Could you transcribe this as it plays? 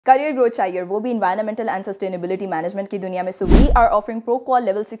Career growth चाहिए वो भी environmental and sustainability management की दुनिया में. So we are offering ProQual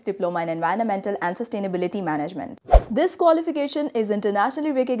Level 6 Diploma in Environmental and Sustainability Management. This qualification is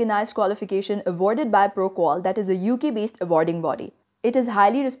internationally recognized qualification awarded by ProQual, that is a UK-based awarding body. It is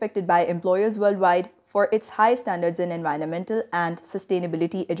highly respected by employers worldwide for its high standards in environmental and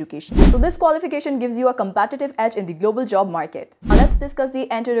sustainability education. So this qualification gives you a competitive edge in the global job market. Now let's discuss the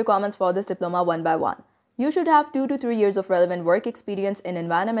entry requirements for this diploma one by one. You should have 2 to 3 years of relevant work experience in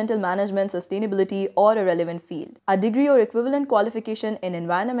environmental management, sustainability, or a relevant field. A degree or equivalent qualification in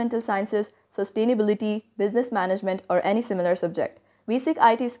environmental sciences, sustainability, business management, or any similar subject. Basic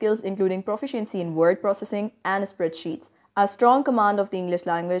IT skills including proficiency in word processing and spreadsheets. A strong command of the English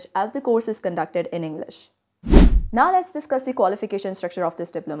language as the course is conducted in English. Now let's discuss the qualification structure of this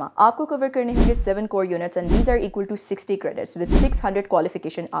diploma. आपको cover करने होंगे 7 core units and these are equal to 60 credits with 600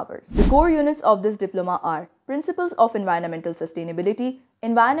 qualification hours. The core units of this diploma are Principles of Environmental Sustainability,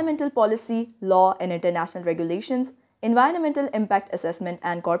 Environmental Policy, Law and International Regulations, Environmental Impact Assessment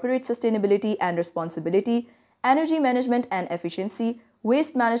and Corporate Sustainability and Responsibility, Energy Management and Efficiency,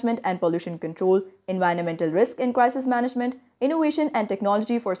 Waste Management and Pollution Control, Environmental Risk and Crisis Management, Innovation and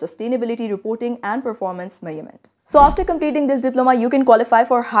Technology for Sustainability Reporting and Performance Measurement. So after completing this diploma, you can qualify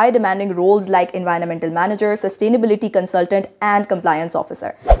for high demanding roles like environmental manager, sustainability consultant, and compliance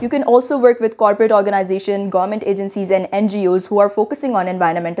officer. You can also work with corporate organizations, government agencies, and NGOs who are focusing on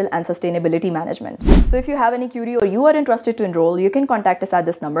environmental and sustainability management. So if you have any query or you are interested to enroll, you can contact us at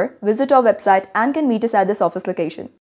this number, visit our website, and can meet us at this office location.